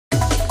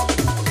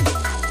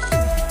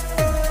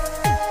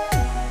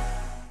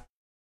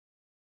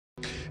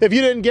If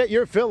you didn't get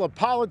your fill of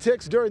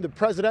politics during the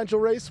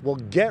presidential race, well,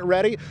 get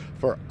ready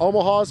for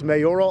Omaha's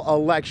mayoral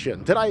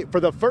election. Tonight,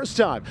 for the first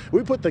time,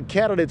 we put the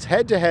candidates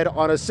head-to-head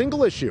on a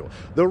single issue,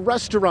 the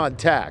restaurant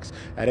tax.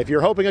 And if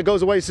you're hoping it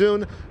goes away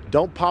soon,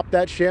 don't pop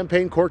that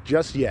champagne cork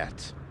just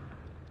yet.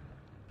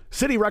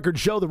 City records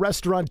show the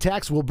restaurant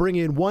tax will bring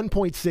in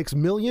 $1.6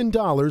 million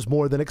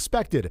more than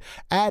expected,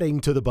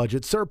 adding to the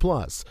budget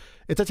surplus.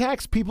 It's a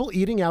tax people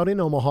eating out in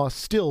Omaha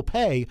still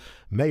pay.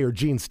 Mayor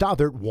Jean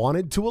Stothert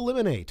wanted to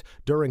eliminate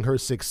during her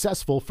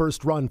successful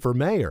first run for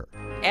mayor.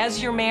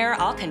 As your mayor,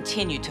 I'll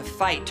continue to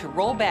fight to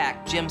roll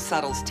back Jim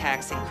Suttle's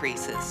tax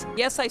increases.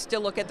 Yes, I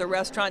still look at the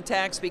restaurant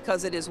tax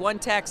because it is one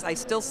tax I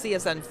still see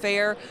as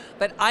unfair,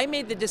 but I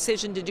made the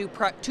decision to do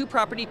two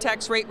property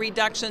tax rate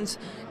reductions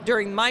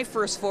during my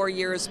first 4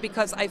 years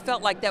because I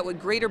felt like that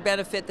would greater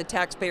benefit the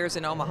taxpayers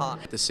in Omaha.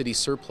 The city's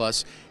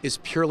surplus is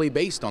purely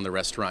based on the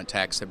restaurant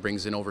tax that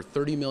brings in over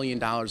 $30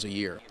 million a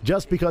year.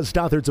 Just because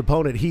Stothert's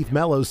opponent Heath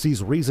Mello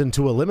sees reason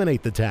to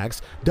eliminate the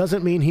tax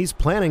doesn't mean he's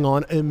planning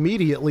on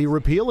immediately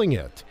repealing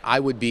it. I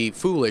would be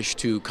foolish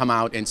to come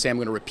out and say I'm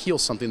going to repeal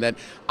something that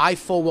I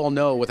full well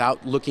know,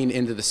 without looking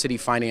into the city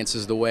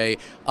finances the way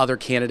other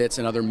candidates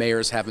and other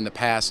mayors have in the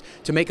past,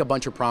 to make a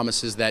bunch of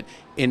promises that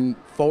in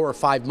 4 or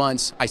 5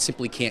 months I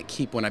simply can't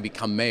keep when I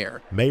become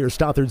mayor. Mayor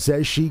Stothert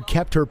says she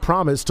kept her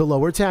promise to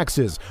lower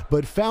taxes,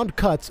 but found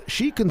cuts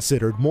she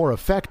considered more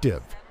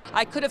effective.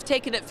 I could have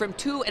taken it from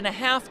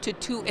 2.5% to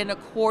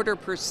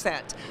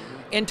 2.25%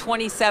 in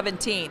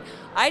 2017.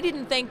 I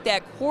didn't think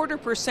that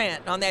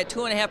 0.25% on that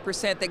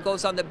 2.5% that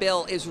goes on the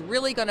bill is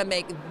really going to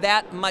make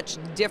that much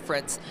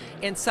difference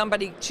in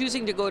somebody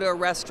choosing to go to a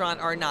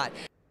restaurant or not.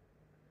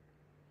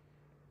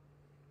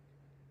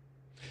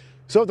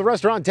 So if the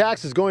restaurant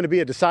tax is going to be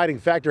a deciding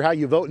factor how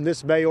you vote in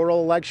this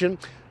mayoral election,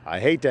 I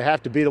hate to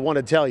have to be the one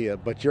to tell you,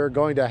 but you're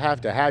going to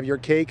have your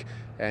cake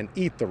and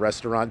eat the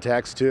restaurant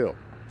tax too.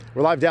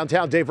 We're live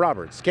downtown. Dave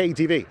Roberts,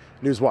 KETV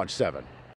News Watch 7.